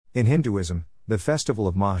In Hinduism, the festival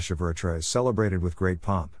of Mahashivratra is celebrated with great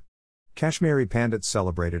pomp. Kashmiri Pandits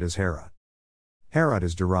celebrate it as Harat. Harat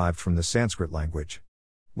is derived from the Sanskrit language,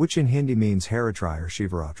 which in Hindi means Haratri or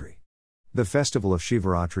Shivaratri. The festival of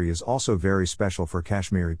Shivaratri is also very special for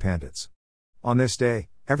Kashmiri Pandits. On this day,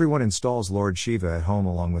 everyone installs Lord Shiva at home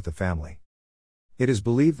along with the family. It is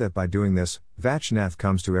believed that by doing this, Vachnath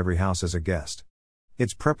comes to every house as a guest.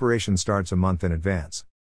 Its preparation starts a month in advance.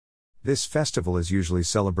 This festival is usually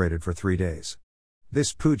celebrated for 3 days.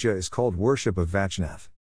 This puja is called worship of Vachnath.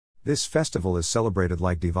 This festival is celebrated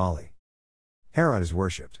like Diwali. Harat is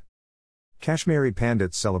worshipped. Kashmiri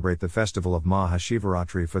Pandits celebrate the festival of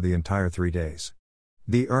Mahashivaratri for the entire 3 days.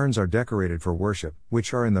 The urns are decorated for worship,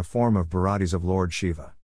 which are in the form of bharatis of Lord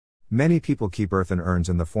Shiva. Many people keep earthen urns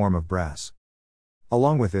in the form of brass.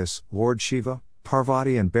 Along with this, Lord Shiva,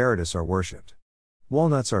 Parvati and Bharatas are worshipped.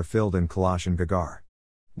 Walnuts are filled in Kalash and Gagar,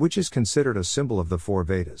 which is considered a symbol of the 4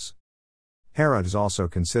 Vedas. Harat is also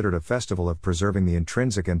considered a festival of preserving the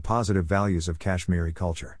intrinsic and positive values of Kashmiri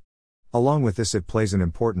culture. Along with this, it plays an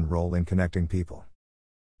important role in connecting people.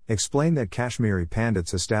 Explain that Kashmiri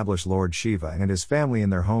Pandits establish Lord Shiva and his family in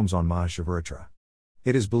their homes on Mahashivratra.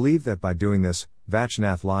 It is believed that by doing this,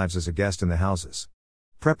 Vachnath lives as a guest in the houses.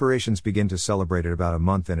 Preparations begin to celebrate it about a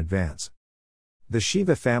month in advance. The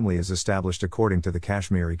Shiva family is established according to the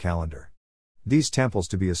Kashmiri calendar. These temples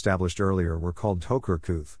to be established earlier were called Tokur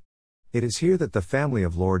Kuth. It is here that the family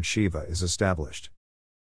of Lord Shiva is established.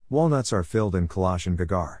 Walnuts are filled in Kalash and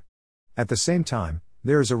Gagar. At the same time,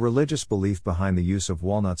 there is a religious belief behind the use of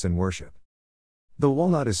walnuts in worship. The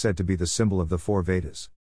walnut is said to be the symbol of the 4 Vedas.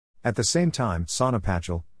 At the same time,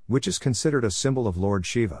 Sonapachal, which is considered a symbol of Lord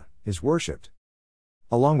Shiva, is worshipped.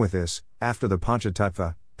 Along with this, after the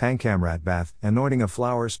Panchatattva, Pankamrat bath, anointing of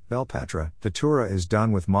flowers, Belpatra, Datura is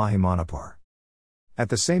done with Mahi Manipur. At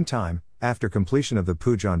the same time, after completion of the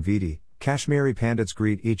Pujan Vidi, Kashmiri Pandits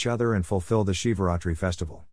greet each other and fulfill the Shivaratri festival.